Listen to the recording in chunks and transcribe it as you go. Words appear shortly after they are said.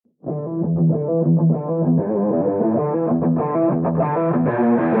Welcome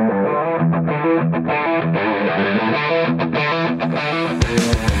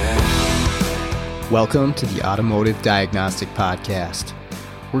to the Automotive Diagnostic Podcast.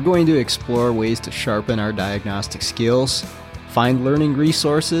 We're going to explore ways to sharpen our diagnostic skills, find learning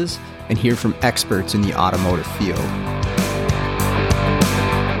resources, and hear from experts in the automotive field.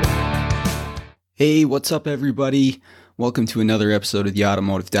 Hey, what's up, everybody? Welcome to another episode of the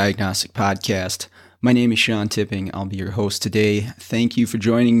Automotive Diagnostic Podcast. My name is Sean Tipping. I'll be your host today. Thank you for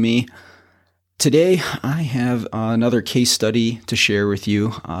joining me. Today, I have another case study to share with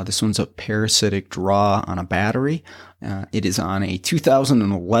you. This one's a parasitic draw on a battery. It is on a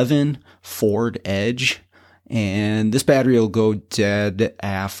 2011 Ford Edge, and this battery will go dead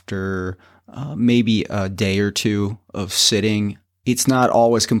after maybe a day or two of sitting. It's not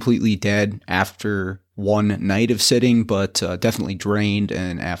always completely dead after one night of sitting, but definitely drained,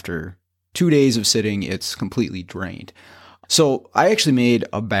 and after 2 days of sitting, it's completely drained. So I actually made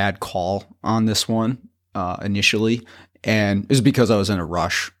a bad call on this one initially, and it was because I was in a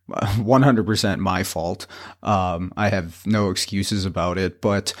rush. 100% my fault. I have no excuses about it,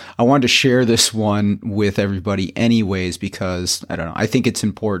 but I wanted to share this one with everybody anyways because, I don't know, I think it's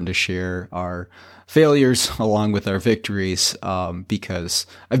important to share our failures along with our victories, because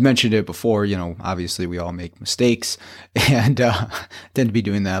I've mentioned it before, obviously we all make mistakes and tend to be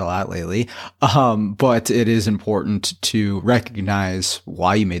doing that a lot lately. But it is important to recognize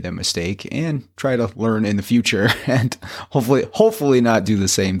why you made that mistake and try to learn in the future and hopefully not do the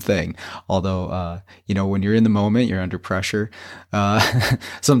same thing. Although, when you're in the moment, you're under pressure.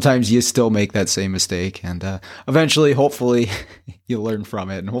 Sometimes you still make that same mistake and eventually, hopefully you'll learn from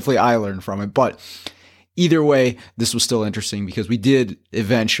it and hopefully I learn from it. But either way, this was still interesting because we did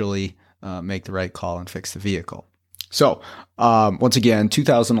eventually make the right call and fix the vehicle. So once again,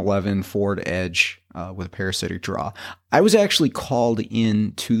 2011 Ford Edge with a parasitic draw. I was actually called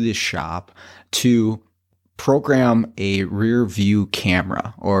in to this shop to program a rear view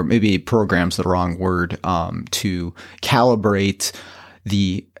camera, or maybe program's the wrong word, to calibrate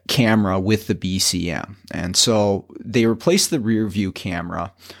the camera with the BCM. And so they replaced the rear view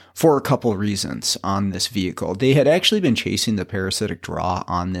camera for a couple of reasons on this vehicle. They had actually been chasing the parasitic draw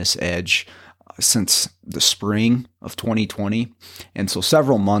on this Edge since the spring of 2020. And so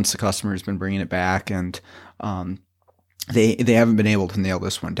several months the customer has been bringing it back, and they haven't been able to nail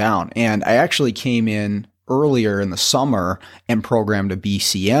this one down. And I actually came in earlier in the summer and programmed a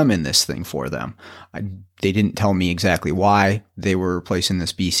BCM in this thing for them. They didn't tell me exactly why they were replacing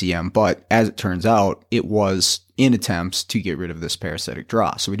this BCM, but as it turns out, it was in attempts to get rid of this parasitic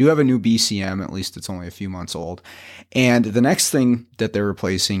draw. So we do have a new BCM, at least it's only a few months old. And the next thing that they're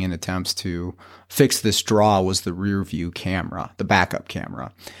replacing in attempts to fix this draw was the rear view camera, the backup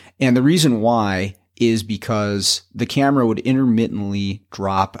camera. And the reason why is because the camera would intermittently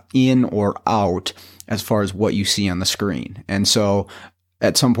drop in or out as far as what you see on the screen. And so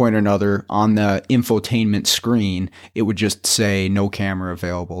at some point or another on the infotainment screen, it would just say no camera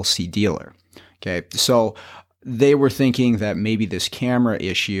available, see dealer. Okay. So they were thinking that maybe this camera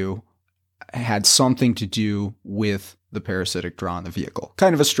issue had something to do with the parasitic draw in the vehicle.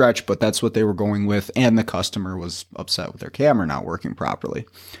 Kind of a stretch, but that's what they were going with. And the customer was upset with their camera not working properly.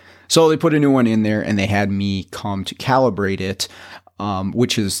 So they put a new one in there and they had me come to calibrate it,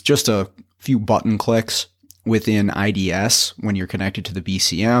 which is just a few button clicks within IDS when you're connected to the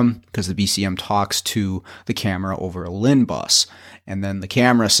BCM, because the BCM talks to the camera over a LIN bus. And then the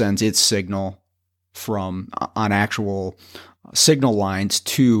camera sends its signal from on actual signal lines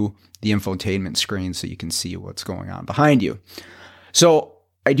to the infotainment screen so you can see what's going on behind you. So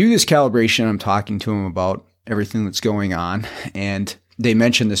I do this calibration. I'm talking to them about everything that's going on, and they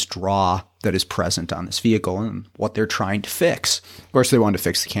mentioned this draw that is present on this vehicle and what they're trying to fix. Of course, they wanted to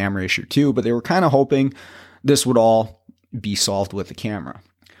fix the camera issue too, but they were kind of hoping this would all be solved with the camera.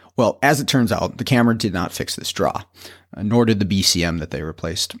 Well, as it turns out, the camera did not fix this draw, nor did the BCM that they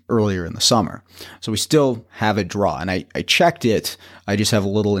replaced earlier in the summer. So we still have a draw, and I checked it. I just have a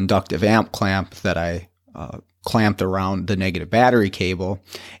little inductive amp clamp that I clamped around the negative battery cable,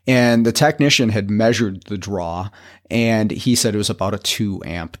 and the technician had measured the draw, and he said it was about a 2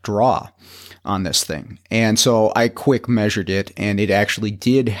 amp draw on this thing. And so I quick measured it, and it actually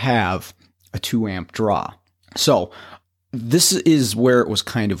did have a 2 amp draw. So this is where it was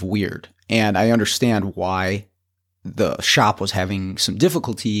kind of weird, and I understand why the shop was having some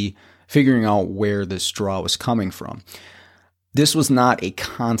difficulty figuring out where this draw was coming from. This was not a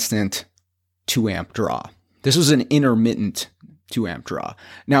constant 2 amp draw. This was an intermittent 2 amp draw.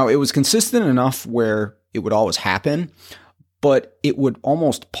 Now, it was consistent enough where it would always happen, but it would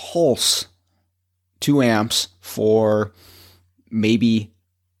almost pulse 2 amps for maybe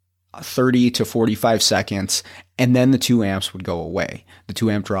 30 to 45 seconds, and then the 2 amps would go away. The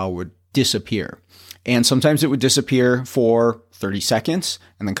 2 amp draw would disappear. And sometimes it would disappear for 30 seconds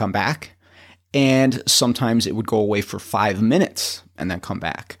and then come back. And sometimes it would go away for 5 minutes and then come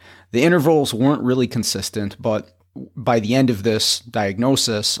back. The intervals weren't really consistent, but by the end of this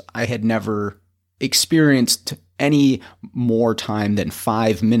diagnosis, I had never experienced any more time than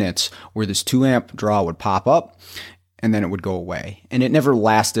 5 minutes where this 2 amp draw would pop up and then it would go away. And it never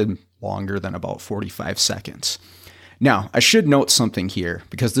lasted longer than about 45 seconds. Now, I should note something here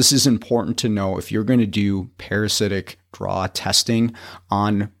because this is important to know if you're going to do parasitic draw testing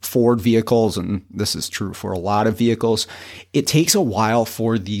on Ford vehicles, and this is true for a lot of vehicles. It takes a while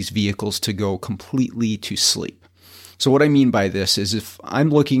for these vehicles to go completely to sleep. So what I mean by this is if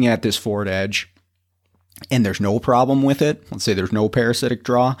I'm looking at this Ford Edge and there's no problem with it, let's say there's no parasitic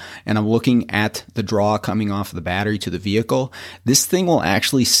draw, and I'm looking at the draw coming off the battery to the vehicle, this thing will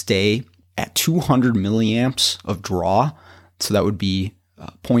actually stay at 200 milliamps of draw, so that would be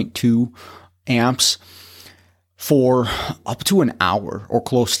 0.2 amps, for up to an hour or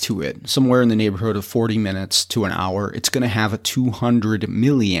close to it, somewhere in the neighborhood of 40 minutes to an hour. It's going to have a 200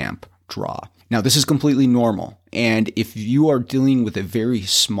 milliamp draw. Now, this is completely normal, and if you are dealing with a very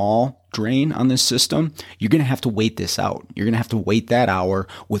small drain on this system, you're going to have to wait this out. You're going to have to wait that hour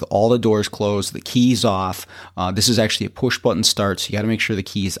with all the doors closed, the keys off. This is actually a push button start, so you got to make sure the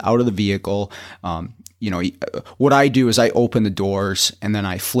key is out of the vehicle. What I do is I open the doors and then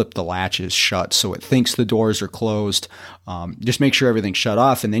I flip the latches shut so it thinks the doors are closed. Just make sure everything's shut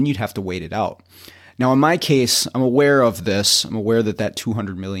off, and then you'd have to wait it out. Now, in my case, I'm aware of this. I'm aware that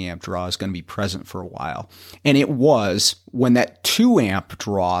 200 milliamp draw is going to be present for a while. And it was when that 2 amp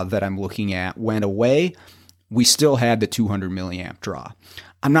draw that I'm looking at went away, we still had the 200 milliamp draw.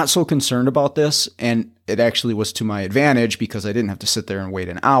 I'm not so concerned about this, and it actually was to my advantage because I didn't have to sit there and wait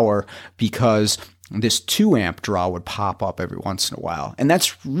an hour, because this 2 amp draw would pop up every once in a while. And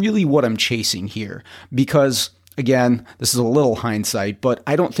that's really what I'm chasing here, because again, this is a little hindsight, but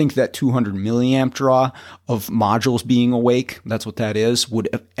I don't think that 200 milliamp draw of modules being awake, that's what that is, would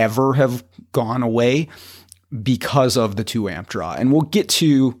ever have gone away because of the 2 amp draw. And we'll get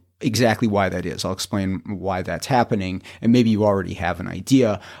to exactly why that is. I'll explain why that's happening, and maybe you already have an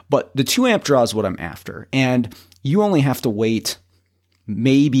idea, but the 2 amp draw is what I'm after. And you only have to wait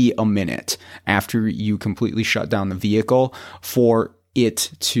maybe a minute after you completely shut down the vehicle for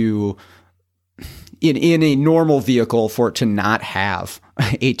it to, in a normal vehicle, for it to not have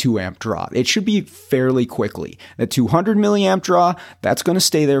a 2 amp draw. It should be fairly quickly. The 200 milliamp draw, that's going to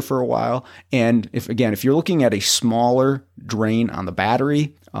stay there for a while. And if you're looking at a smaller drain on the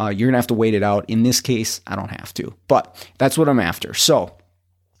battery, you're going to have to wait it out. In this case, I don't have to, but that's what I'm after. So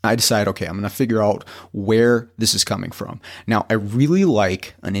I decide, okay, I'm going to figure out where this is coming from. Now, I really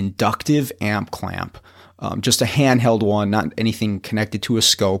like an inductive amp clamp, just a handheld one, not anything connected to a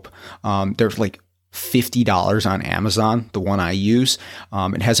scope. There's like $50 on Amazon, the one I use.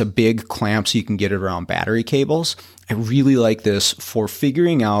 It has a big clamp so you can get it around battery cables. I really like this for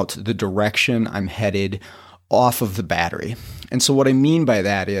figuring out the direction I'm headed off of the battery. And so what I mean by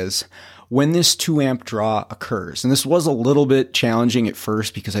that is when this 2 amp draw occurs, and this was a little bit challenging at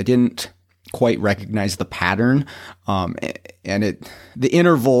first because I didn't quite recognize the pattern, and the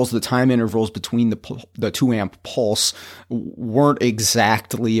intervals, the time intervals between the 2 amp pulse weren't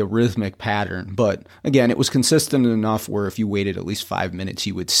exactly a rhythmic pattern, but again, it was consistent enough where if you waited at least 5 minutes,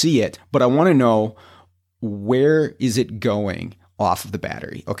 you would see it. But I want to know, where is it going off of the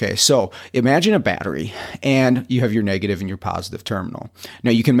battery? Okay, so imagine a battery and you have your negative and your positive terminal. Now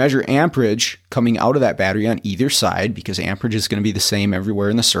you can measure amperage coming out of that battery on either side because amperage is going to be the same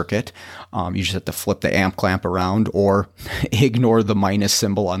everywhere in the circuit. You just have to flip the amp clamp around or ignore the minus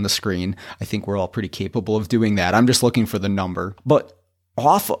symbol on the screen. I think we're all pretty capable of doing that. I'm just looking for the number. But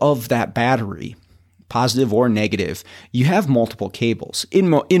off of that battery, positive or negative, you have multiple cables in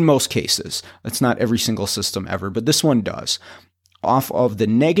most cases. That's not every single system ever, but this one does. Off of the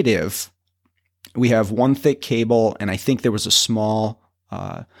negative, we have one thick cable, and I think there was a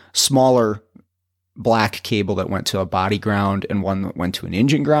smaller black cable that went to a body ground and one that went to an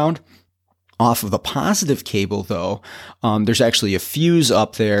engine ground. Off of the positive cable, though, there's actually a fuse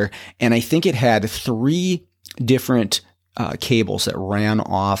up there, and I think it had 3 different cables that ran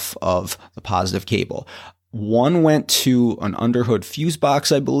off of the positive cable. One went to an underhood fuse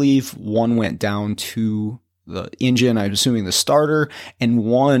box, I believe. One went down to the engine, I'm assuming the starter, and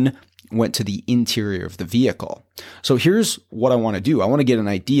one went to the interior of the vehicle. So here's what I want to do. I want to get an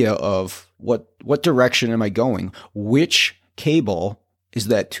idea of what direction am I going? Which cable is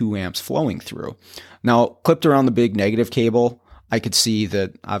that 2 amps flowing through. Now, clipped around the big negative cable, I could see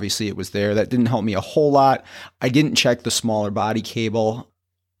that obviously it was there. That didn't help me a whole lot. I didn't check the smaller body cable.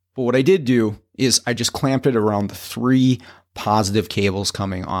 But what I did do is I just clamped it around the 3 positive cables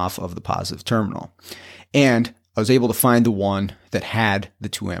coming off of the positive terminal. And I was able to find the one that had the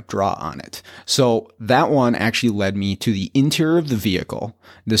 2 amp draw on it. So that one actually led me to the interior of the vehicle.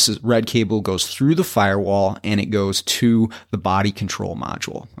 Red cable goes through the firewall and it goes to the body control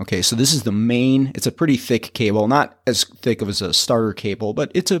module. Okay, so this is the main. It's a pretty thick cable, not as thick as a starter cable,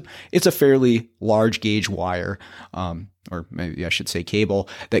 but it's a fairly large gauge wire, or maybe I should say cable,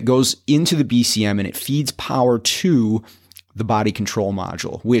 that goes into the BCM and it feeds power to the body control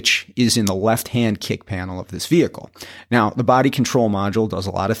module, which is in the left-hand kick panel of this vehicle. Now, the body control module does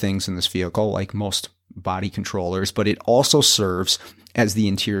a lot of things in this vehicle, like most body controllers, but it also serves as the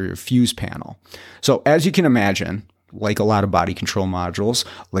interior fuse panel. So as you can imagine, like a lot of body control modules,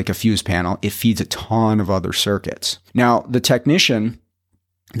 like a fuse panel, it feeds a ton of other circuits. Now, the technician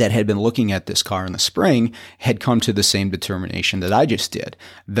that had been looking at this car in the spring had come to the same determination that I just did,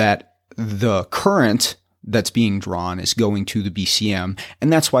 that the current that's being drawn is going to the BCM,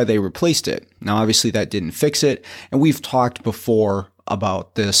 and that's why they replaced it. Now, obviously, that didn't fix it, and we've talked before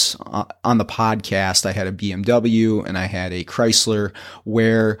about this on the podcast. I had a BMW and I had a Chrysler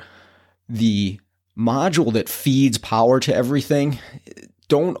where the module that feeds power to everything,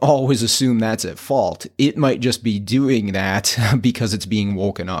 don't always assume that's at fault. It might just be doing that because it's being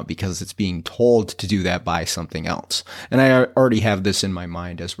woken up, because it's being told to do that by something else. And I already have this in my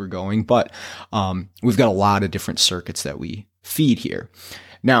mind as we're going, but we've got a lot of different circuits that we feed here.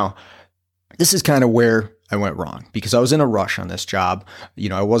 Now, this is kind of where I went wrong because I was in a rush on this job.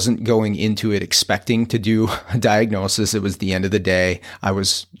 I wasn't going into it expecting to do a diagnosis. It was the end of the day. I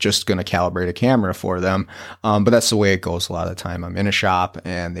was just going to calibrate a camera for them. But that's the way it goes a lot of the time. I'm in a shop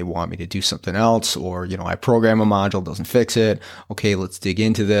and they want me to do something else, or, I program a module, doesn't fix it. Okay, let's dig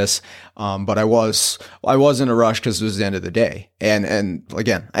into this. But I was in a rush because it was the end of the day. And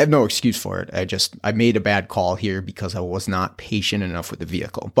again, I have no excuse for it. I made a bad call here because I was not patient enough with the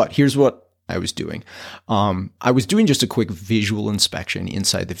vehicle. But here's what I was doing. I was doing just a quick visual inspection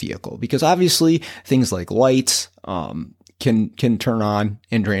inside the vehicle because obviously things like lights can turn on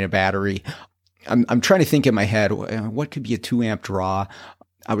and drain a battery. I'm trying to think in my head, what could be a 2 amp draw?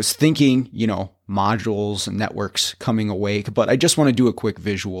 I was thinking, modules and networks coming awake, but I just want to do a quick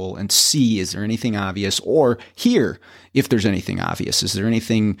visual and see, is there anything obvious, or hear if there's anything obvious. Is there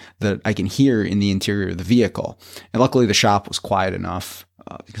anything that I can hear in the interior of the vehicle? And luckily the shop was quiet enough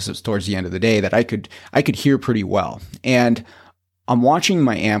because it was towards the end of the day that I could hear pretty well. And I'm watching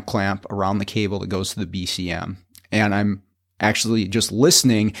my amp clamp around the cable that goes to the BCM, and I'm actually just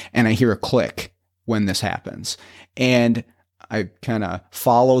listening, and I hear a click when this happens. And I kind of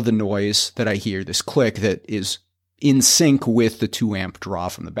follow the noise that I hear, this click that is in sync with the 2 amp draw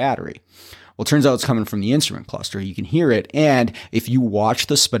from the battery. Well, it turns out it's coming from the instrument cluster. You can hear it. And if you watch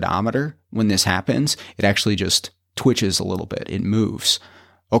the speedometer when this happens, it actually just twitches a little bit. It moves.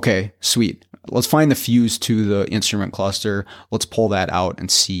 Okay, sweet. Let's find the fuse to the instrument cluster. Let's pull that out and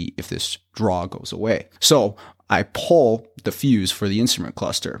see if this draw goes away. So I pull the fuse for the instrument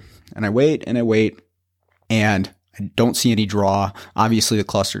cluster, and I wait and I wait, and I don't see any draw. Obviously, the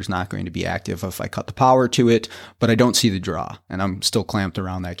cluster is not going to be active if I cut the power to it, but I don't see the draw, and I'm still clamped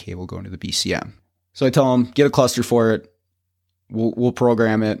around that cable going to the BCM. So I tell them, get a cluster for it. We'll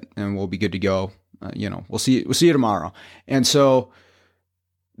program it, and we'll be good to go. We'll see you tomorrow. And so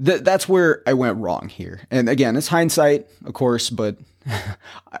that's where I went wrong here. And again, it's hindsight, of course, but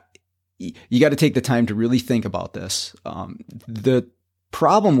you got to take the time to really think about this. The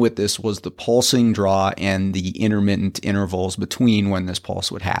problem with this was the pulsing draw and the intermittent intervals between when this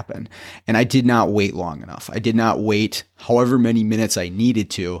pulse would happen. And I did not wait long enough. I did not wait however many minutes I needed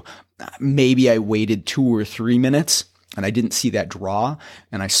to. Maybe I waited 2 or 3 minutes and I didn't see that draw,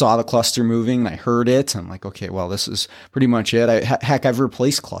 and I saw the cluster moving and I heard it. I'm like, okay, well, this is pretty much it. Heck, I've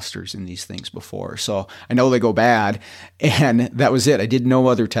replaced clusters in these things before, so I know they go bad, and that was it. I did no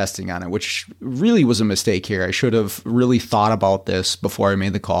other testing on it, which really was a mistake here. I should have really thought about this before I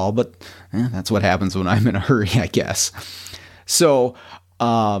made the call, but that's what happens when I'm in a hurry, I guess. So,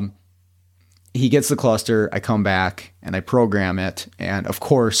 he gets the cluster, I come back and I program it. And of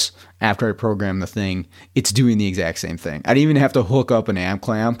course, after I program the thing, it's doing the exact same thing. I didn't even have to hook up an amp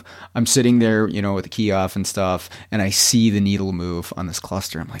clamp. I'm sitting there, with the key off and stuff, and I see the needle move on this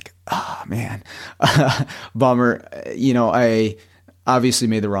cluster. I'm like, man, bummer. obviously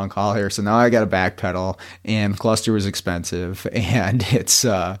made the wrong call here. So now I got to backpedal, and cluster was expensive, and it's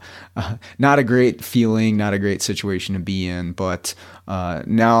not a great feeling, not a great situation to be in. But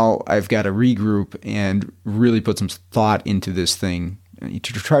now I've got to regroup and really put some thought into this thing to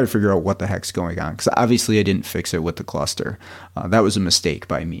try to figure out what the heck's going on. Because obviously I didn't fix it with the cluster. That was a mistake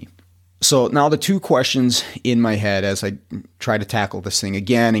by me. So now the two questions in my head as I try to tackle this thing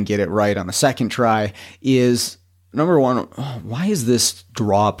again and get it right on the second try is, number one, why is this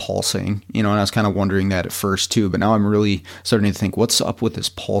draw pulsing? And I was kind of wondering that at first too, but now I'm really starting to think, what's up with this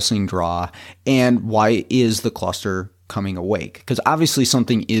pulsing draw, and why is the cluster coming awake? Because obviously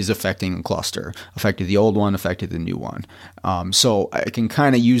something is affecting the cluster, affected the old one, affected the new one. So I can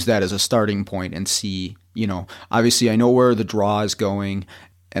kind of use that as a starting point and see, obviously I know where the draw is going,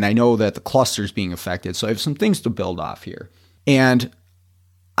 and I know that the cluster is being affected. So I have some things to build off here. And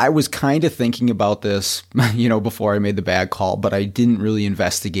I was kind of thinking about this, before I made the bad call, but I didn't really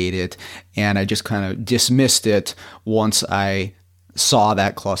investigate it. And I just kind of dismissed it once I saw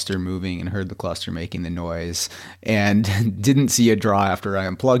that cluster moving and heard the cluster making the noise, and didn't see a draw after I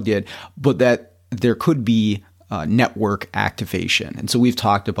unplugged it, but that there could be network activation. And so we've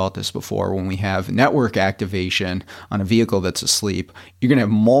talked about this before. When we have network activation on a vehicle that's asleep, you're going to have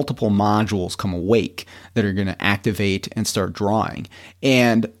multiple modules come awake that are going to activate and start drawing.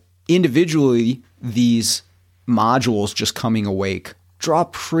 And individually, these modules just coming awake draw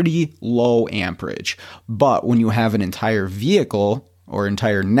pretty low amperage. But when you have an entire vehicle or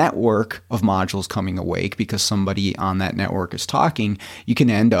entire network of modules coming awake because somebody on that network is talking, you can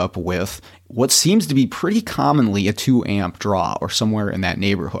end up with what seems to be pretty commonly a 2 amp draw or somewhere in that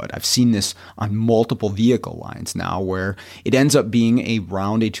neighborhood. I've seen this on multiple vehicle lines now where it ends up being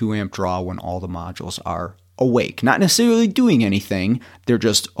around a 2 amp draw when all the modules are awake. Not necessarily doing anything, they're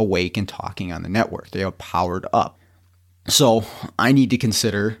just awake and talking on the network. They are powered up. So I need to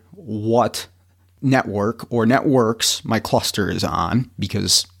consider what network or networks my cluster is on,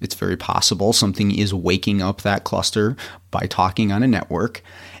 because it's very possible something is waking up that cluster by talking on a network.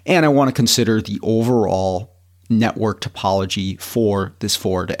 And I want to consider the overall network topology for this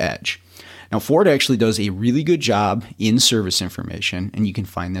Ford Edge. Now, Ford actually does a really good job in service information, and you can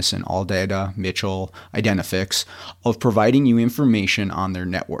find this in ALLDATA, Mitchell, Identifix, of providing you information on their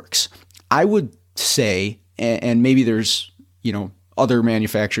networks. I would say, and maybe there's, other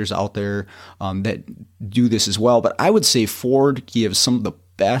manufacturers out there that do this as well, but I would say Ford gives some of the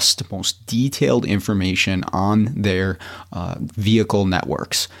best, most detailed information on their vehicle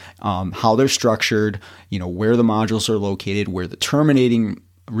networks, how they're structured, where the modules are located, where the terminating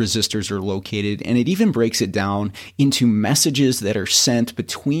resistors are located, and it even breaks it down into messages that are sent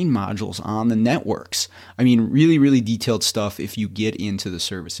between modules on the networks. I mean, really, really detailed stuff if you get into the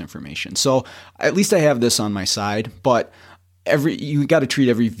service information. So at least I have this on my side, but you got to treat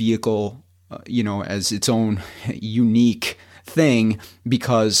every vehicle, as its own unique thing,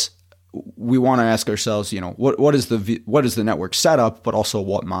 because we want to ask ourselves, what is the network setup, but also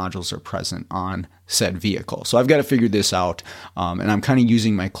what modules are present on said vehicle. So I've got to figure this out, and I'm kind of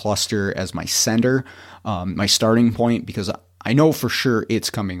using my cluster as my sender, my starting point, because I know for sure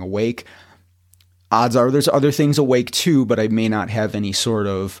it's coming awake. Odds are there's other things awake too, but I may not have any sort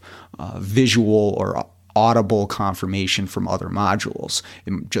of visual or audible confirmation from other modules.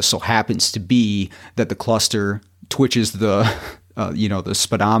 It just so happens to be that the cluster twitches the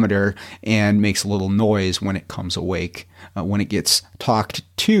speedometer and makes a little noise when it comes awake, when it gets talked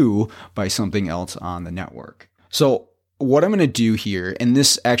to by something else on the network. So what I'm going to do here, and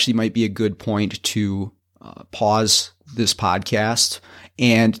this actually might be a good point to pause this podcast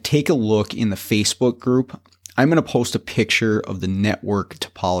and take a look in the Facebook group. I'm going to post a picture of the network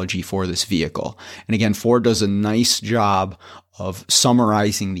topology for this vehicle. And again, Ford does a nice job of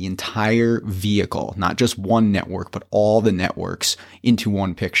summarizing the entire vehicle, not just one network, but all the networks into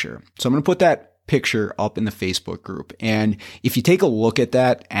one picture. So I'm going to put that picture up in the Facebook group. And if you take a look at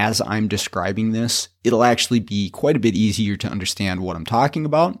that as I'm describing this, it'll actually be quite a bit easier to understand what I'm talking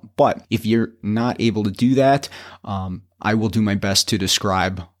about. But if you're not able to do that, I will do my best to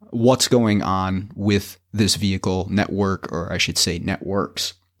describe what's going on with this vehicle network, or I should say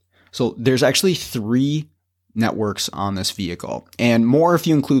networks. So there's actually 3 networks on this vehicle, and more if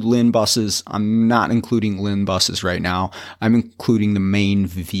you include LIN buses. I'm not including LIN buses right now. I'm including the main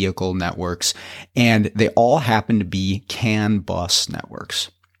vehicle networks, and they all happen to be CAN bus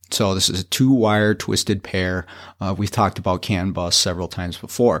networks. So this is a 2-wire twisted pair. We've talked about CAN bus several times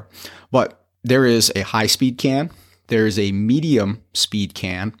before, but there is a high-speed CAN, there is a medium speed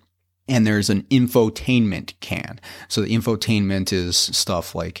CAN, and there's an infotainment CAN. So the infotainment is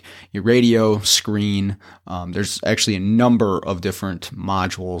stuff like your radio, screen. There's actually a number of different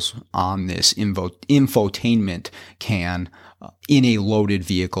modules on this infotainment CAN in a loaded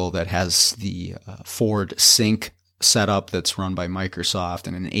vehicle that has the Ford Sync setup that's run by Microsoft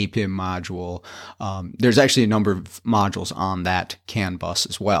and an APIM module. There's actually a number of modules on that CAN bus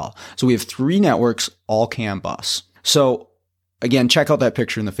as well. So we have 3 networks, all CAN bus. So again, check out that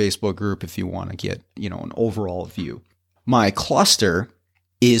picture in the Facebook group if you want to get, an overall view. My cluster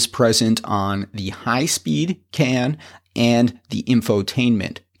is present on the high-speed CAN and the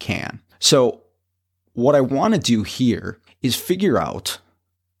infotainment CAN. So what I want to do here is figure out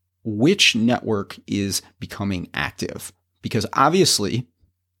which network is becoming active. Because obviously,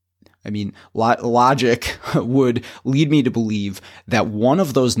 logic would lead me to believe that one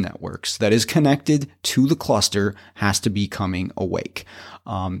of those networks that is connected to the cluster has to be coming awake.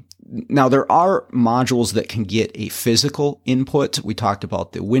 Now, there are modules that can get a physical input. We talked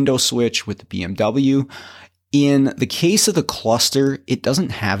about the window switch with the BMW. In the case of the cluster, it doesn't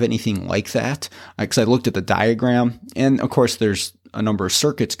have anything like that, because I looked at the diagram, and of course there's a number of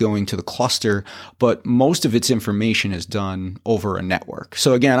circuits going to the cluster, but most of its information is done over a network.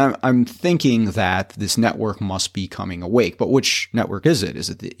 So again, I'm thinking that this network must be coming awake, but which network is it? Is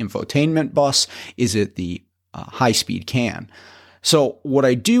it the infotainment bus? Is it the high-speed CAN? So what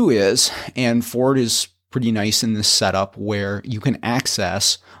I do is, and Ford is pretty nice in this setup where you can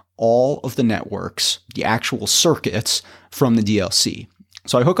access all of the networks, the actual circuits from the DLC.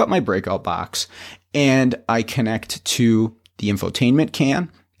 So I hook up my breakout box and I connect to the infotainment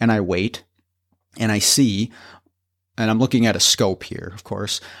CAN and I wait and I see, and I'm looking at a scope here, of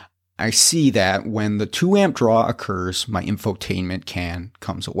course, I see that when the 2 amp draw occurs, my infotainment CAN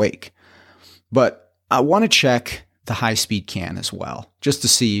comes awake. But I want to check the high-speed CAN as well, just to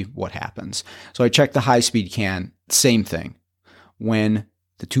see what happens. So I check the high-speed CAN, same thing. When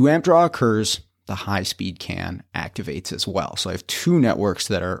the 2 amp draw occurs, the high-speed CAN activates as well. So I have 2 networks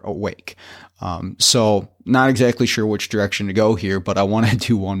that are awake. So not exactly sure which direction to go here, but I want to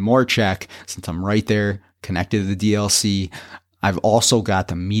do one more check since I'm right there connected to the DLC. I've also got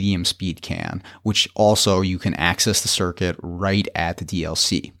the medium speed CAN, which also you can access the circuit right at the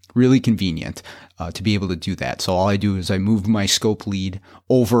DLC. Really convenient to be able to do that. So all I do is I move my scope lead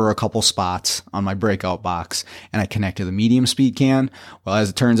over a couple spots on my breakout box and I connect to the medium speed CAN. Well, as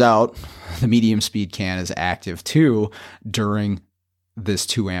it turns out, the medium speed CAN is active too during this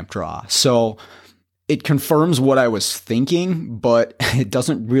 2 amp draw. So it confirms what I was thinking, but it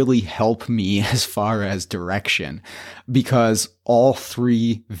doesn't really help me as far as direction because all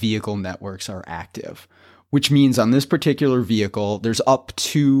 3 vehicle networks are active, which means on this particular vehicle, there's up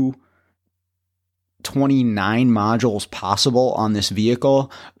to 29 modules possible on this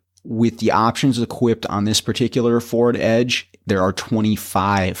vehicle. With the options equipped on this particular Ford Edge, there are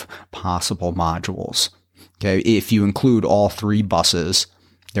 25 possible modules. Okay, if you include all 3 buses,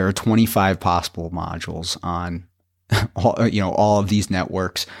 there are 25 possible modules on all of these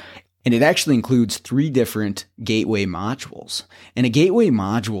networks. And it actually includes 3 different gateway modules. And a gateway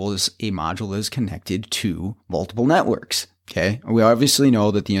module is a module that is connected to multiple networks. Okay, we obviously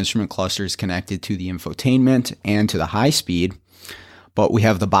know that the instrument cluster is connected to the infotainment and to the high speed, but we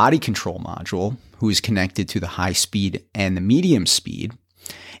have the body control module who is connected to the high speed and the medium speed.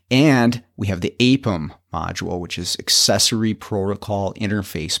 And we have the APIM module, which is Accessory Protocol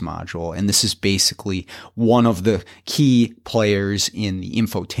Interface module. And this is basically one of the key players in the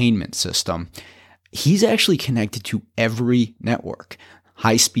infotainment system. He's actually connected to every network,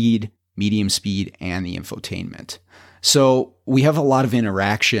 high speed, medium speed, and the infotainment. So we have a lot of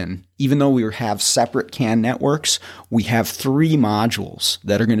interaction. Even though we have separate CAN networks, we have 3 modules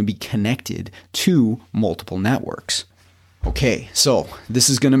that are going to be connected to multiple networks. Okay, so this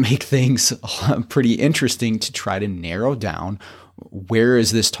is going to make things pretty interesting to try to narrow down where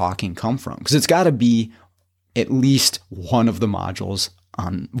is this talking come from? Because it's got to be at least one of the modules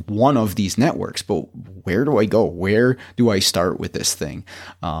on one of these networks. But where do I go? Where do I start with this thing?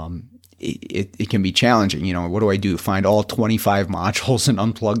 It can be challenging. What do I do? Find all 25 modules and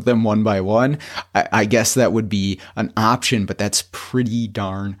unplug them one by one? I guess that would be an option, but that's pretty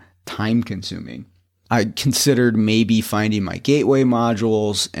darn time consuming. I considered maybe finding my gateway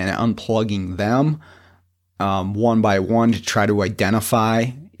modules and unplugging them one by one to try to identify,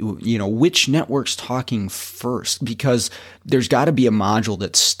 which network's talking first, because there's got to be a module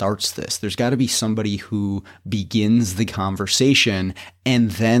that starts this. There's got to be somebody who begins the conversation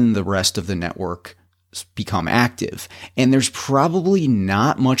and then the rest of the network become active. And there's probably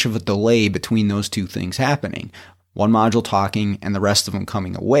not much of a delay between those 2 things happening. one module talking and the rest of them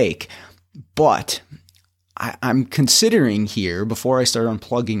coming awake. But I'm considering here, before I start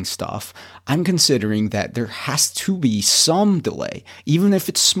unplugging stuff, I'm considering that there has to be some delay, even if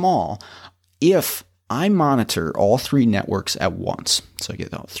it's small, if I monitor all three networks at once. So I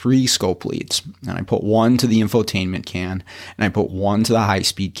get 3 scope leads, and I put one to the infotainment CAN, and I put one to the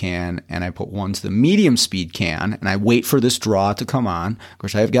high-speed CAN, and I put one to the medium-speed CAN, and I wait for this draw to come on. Of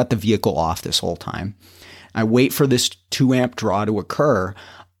course, I've got the vehicle off this whole time. I wait for this 2 amp draw to occur.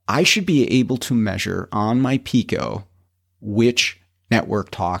 I should be able to measure on my Pico which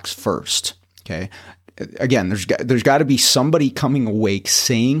network talks first. Okay. Again, there's got to be somebody coming awake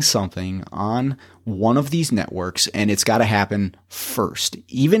saying something on one of these networks, and it's got to happen first,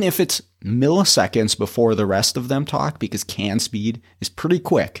 even if it's milliseconds before the rest of them talk, because CAN speed is pretty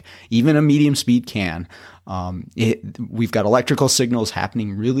quick. Even a medium speed CAN, we've got electrical signals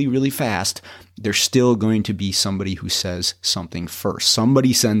happening really, really fast. There's still going to be somebody who says something first.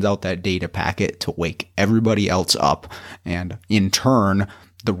 Somebody sends out that data packet to wake everybody else up, and in turn,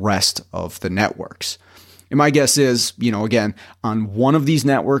 the rest of the networks. And my guess is, again, on one of these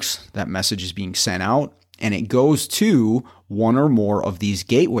networks, that message is being sent out, and it goes to one or more of these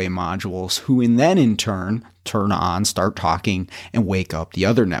gateway modules, who in turn turn on, start talking, and wake up the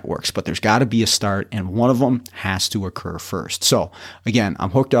other networks. But there's got to be a start, and one of them has to occur first. So again,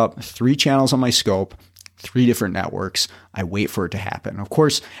 I'm hooked up 3 channels on my scope, 3 different networks. I wait for it to happen. Of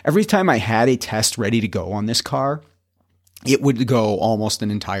course, every time I had a test ready to go on this car, it would go almost an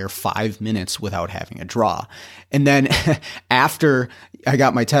entire 5 minutes without having a draw. And then after I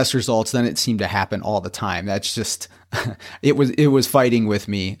got my test results, then it seemed to happen all the time. That's just, it was fighting with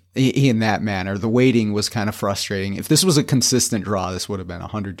me in that manner. The waiting was kind of frustrating. If this was a consistent draw, this would have been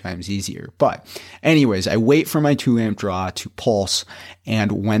 100 times easier. But anyways, I wait for my 2 amp draw to pulse.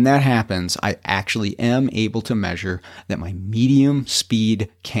 And when that happens, I actually am able to measure that my medium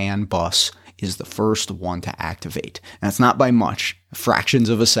speed CAN bus is the first one to activate. And it's not by much, fractions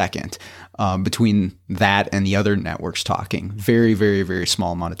of a second between that and the other networks talking. Very, very, very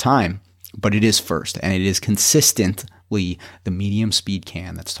small amount of time, but it is first, and it is consistently the medium speed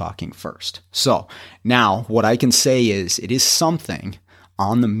CAN that's talking first. So now what I can say is it is something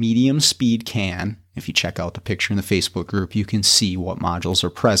on the medium speed CAN. If you check out the picture in the Facebook group, you can see what modules are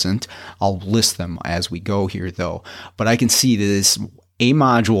present. I'll list them as we go here though, but I can see that this a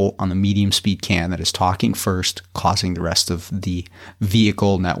module on the medium speed CAN that is talking first, causing the rest of the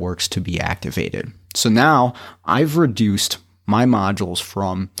vehicle networks to be activated. So now I've reduced my modules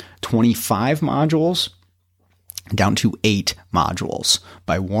from 25 modules down to 8 modules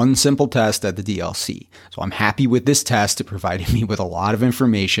by one simple test at the DLC. So I'm happy with this test. It provided me with a lot of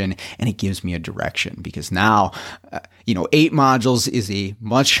information, and it gives me a direction, because now, 8 modules is a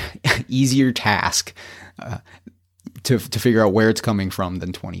much easier task to figure out where it's coming from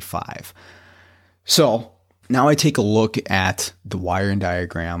than 25. So now I take a look at the wiring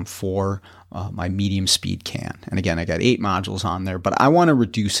diagram for my medium speed CAN. And again, I got 8 modules on there, but I want to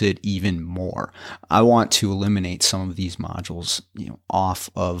reduce it even more. I want to eliminate some of these modules,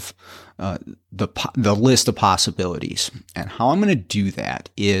 off of the list of possibilities. And how I'm going to do that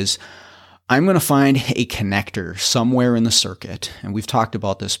is I'm going to find a connector somewhere in the circuit. And we've talked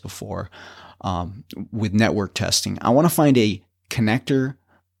about this before. With network testing, I want to find a connector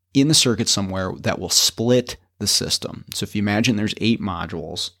in the circuit somewhere that will split the system. So if you imagine there's 8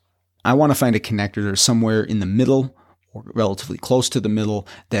 modules, I want to find a connector that's somewhere in the middle or relatively close to the middle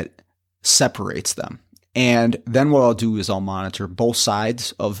that separates them. And then what I'll do is I'll monitor both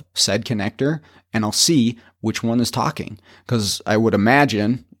sides of said connector, and I'll see which one is talking. Because I would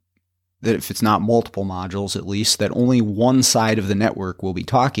imagine that if it's not multiple modules, at least, that only one side of the network will be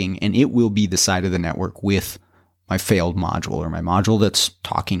talking, and it will be the side of the network with my failed module, or my module that's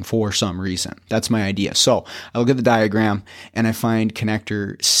talking for some reason. That's my idea. So I look at the diagram and I find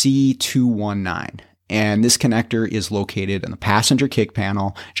connector C219. And this connector is located in the passenger kick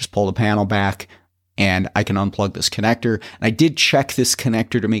panel. Just pull the panel back, and I can unplug this connector. And I did check this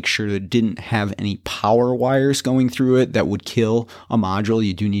connector to make sure that it didn't have any power wires going through it that would kill a module.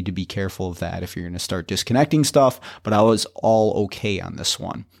 You do need to be careful of that if you're going to start disconnecting stuff, but I was all okay on this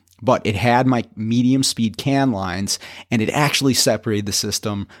one. But it had my medium speed CAN lines, and it actually separated the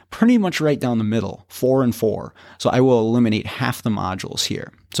system pretty much right down the middle, 4 and 4. So I will eliminate half the modules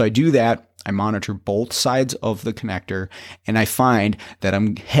here. So I do that. I monitor both sides of the connector, and I find that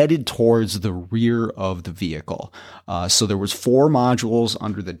I'm headed towards the rear of the vehicle. So there was 4 modules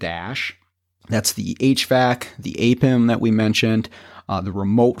under the dash. That's the HVAC, the APIM that we mentioned, the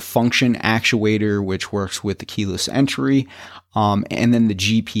remote function actuator, which works with the keyless entry, and then the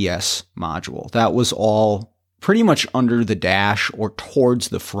GPS module. That was all pretty much under the dash or towards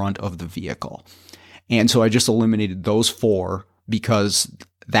the front of the vehicle. And so I just eliminated those 4 because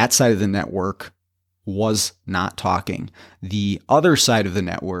that side of the network was not talking. The other side of the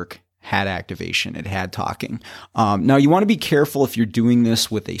network had activation. It had talking. Now you want to be careful if you're doing this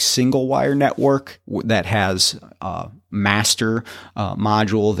with a single wire network that has a master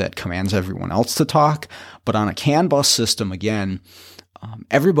module that commands everyone else to talk. But on a CAN bus system, again,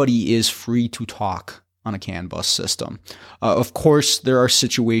 everybody is free to talk on a CAN bus system. Of course, there are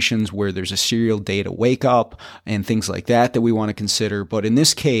situations where there's a serial data wake up and things like that we want to consider. But in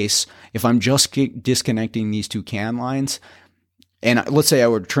this case, if I'm just disconnecting these 2 CAN lines, and let's say I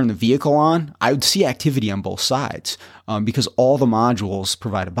would turn the vehicle on, I would see activity on both sides because all the modules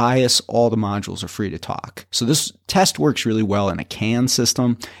provide a bias. All the modules are free to talk. So this test works really well in a CAN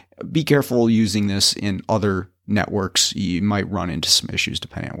system. Be careful using this in other networks. You might run into some issues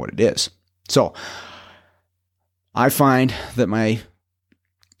depending on what it is. So I find that my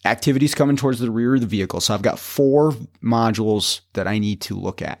activity is coming towards the rear of the vehicle. So I've got 4 modules that I need to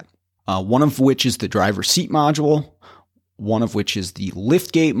look at. One of which is the driver's seat module, one of which is the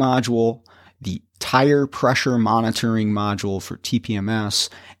liftgate module, the tire pressure monitoring module for TPMS,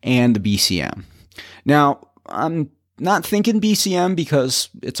 and the BCM. Now, I'm not thinking BCM because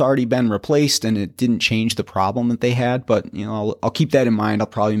it's already been replaced and it didn't change the problem that they had, but I'll keep that in mind. I'll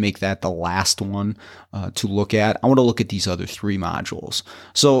probably make that the last one to look at. I want to look at these other 3 modules.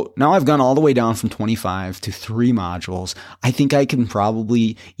 So now I've gone all the way down from 25 to 3 modules. I think I can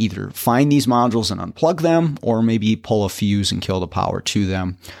probably either find these modules and unplug them or maybe pull a fuse and kill the power to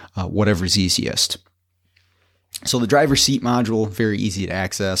them, whatever's easiest. So the driver's seat module, very easy to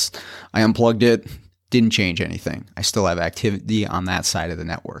access. I unplugged it. Didn't change anything. I still have activity on that side of the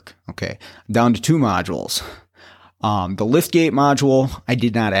network. Okay, down to 2 modules. The liftgate module I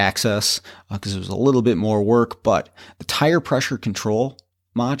did not access because it was a little bit more work, but the tire pressure control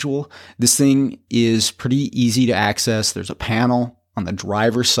module, this thing is pretty easy to access. There's a panel on the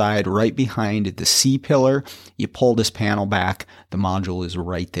driver's side right behind the C-pillar. You pull this panel back, the module is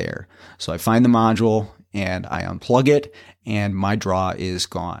right there. So I find the module and I unplug it, and my draw is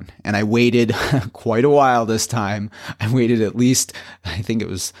gone. And I waited quite a while this time. I waited at least, I think it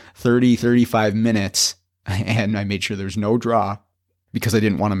was 35 minutes, and I made sure there was no draw because I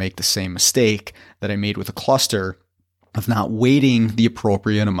didn't want to make the same mistake that I made with a cluster of not waiting the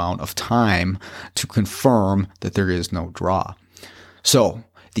appropriate amount of time to confirm that there is no draw. So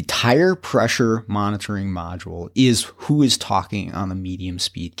the tire pressure monitoring module is who is talking on the medium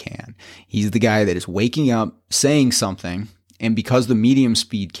speed CAN. He's the guy that is waking up, saying something, and because the medium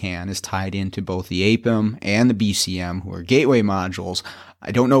speed CAN is tied into both the APIM and the BCM, who are gateway modules,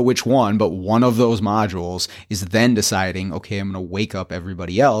 I don't know which one, but one of those modules is then deciding, okay, I'm going to wake up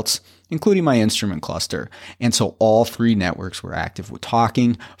everybody else, including my instrument cluster. And so all 3 networks were active with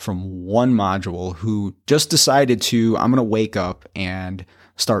talking from one module who just decided I'm going to wake up and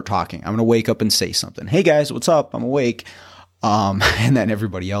start talking. I'm going to wake up and say something. Hey guys, what's up? I'm awake. And then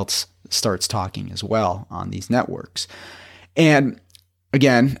everybody else starts talking as well on these networks. And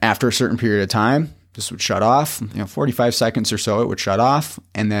again, after a certain period of time, this would shut off, 45 seconds or so, it would shut off,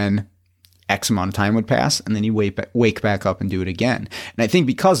 and then X amount of time would pass, and then you wake back up and do it again. And I think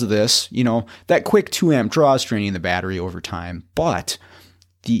because of this, that quick 2 amp draw is draining the battery over time, but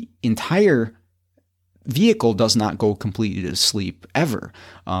the entire vehicle does not go completely to sleep ever.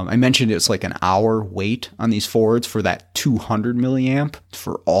 I mentioned it's like an hour wait on these Fords for that 200 milliamp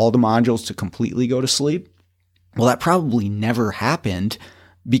for all the modules to completely go to sleep. Well, that probably never happened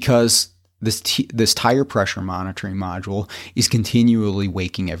because this tire pressure monitoring module is continually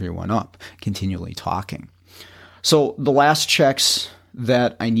waking everyone up, continually talking. So the last checks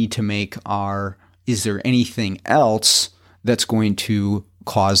that I need to make are, is there anything else that's going to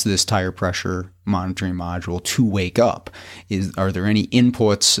cause this tire pressure monitoring module to wake up? Are there any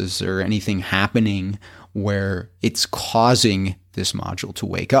inputs? Is there anything happening where it's causing this module to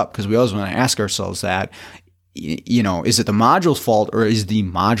wake up? Because we always want to ask ourselves that, is it the module's fault or is the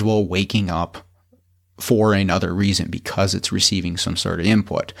module waking up for another reason because it's receiving some sort of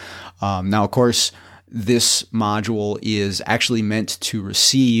input? Now, of course, this module is actually meant to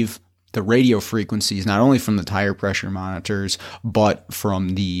receive the radio frequencies, not only from the tire pressure monitors, but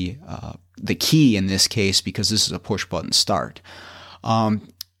from the key in this case, because this is a push button start. And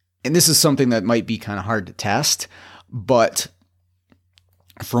this is something that might be kind of hard to test, but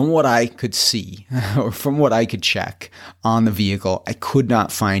from what I could see, or from what I could check on the vehicle, I could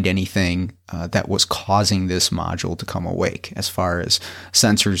not find anything that was causing this module to come awake as far as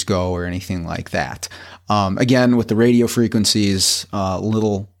sensors go or anything like that. Again, with the radio frequencies,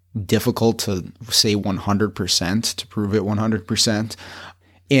 little difficult to say 100% to prove it 100%.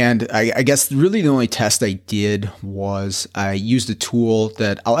 And I guess really the only test I did was I used a tool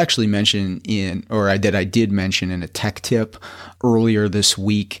that I'll actually mention I did mention in a tech tip earlier this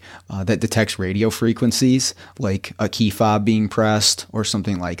week that detects radio frequencies, like a key fob being pressed or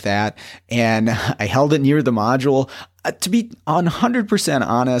something like that. And I held it near the module. To be 100%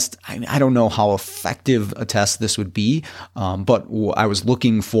 honest, I don't know how effective a test this would be, but what I was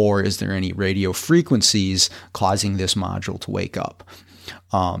looking for, is there any radio frequencies causing this module to wake up?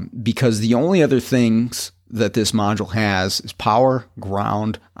 Because the only other things that this module has is power,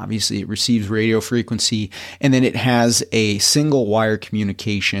 ground. Obviously, it receives radio frequency, and then it has a single wire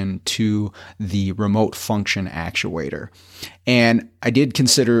communication to the remote function actuator. And I did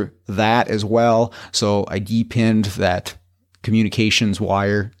consider that as well. So I depinned that communications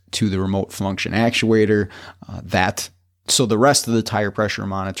wire to the remote function actuator. So the rest of the tire pressure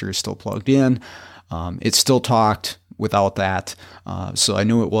monitor is still plugged in. It still talked without that. So I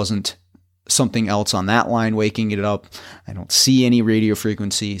knew it wasn't something else on that line waking it up. I don't see any radio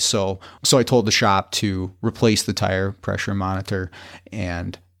frequency. So I told the shop to replace the tire pressure monitor,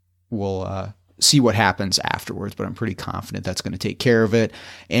 and we'll see what happens afterwards, but I'm pretty confident that's going to take care of it.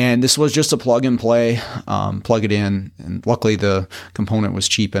 And this was just a plug and play, plug it in. And luckily the component was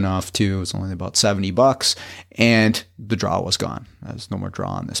cheap enough too. It was only about $70, and the draw was gone. There's no more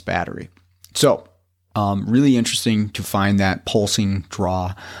draw on this battery. So really interesting to find that pulsing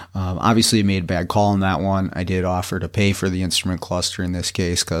draw. Obviously, I made a bad call on that one. I did offer to pay for the instrument cluster in this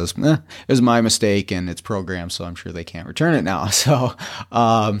case because it was my mistake and it's programmed, so I'm sure they can't return it now. So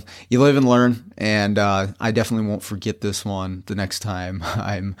you live and learn, and I definitely won't forget this one the next time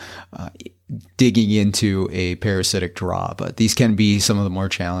I'm digging into a parasitic draw. But these can be some of the more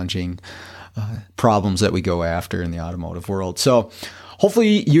challenging problems that we go after in the automotive world. So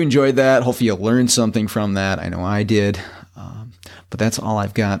hopefully you enjoyed that. Hopefully you learned something from that. I know I did. But that's all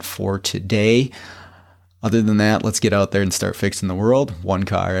I've got for today. Other than that, let's get out there and start fixing the world one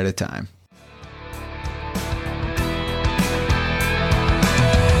car at a time.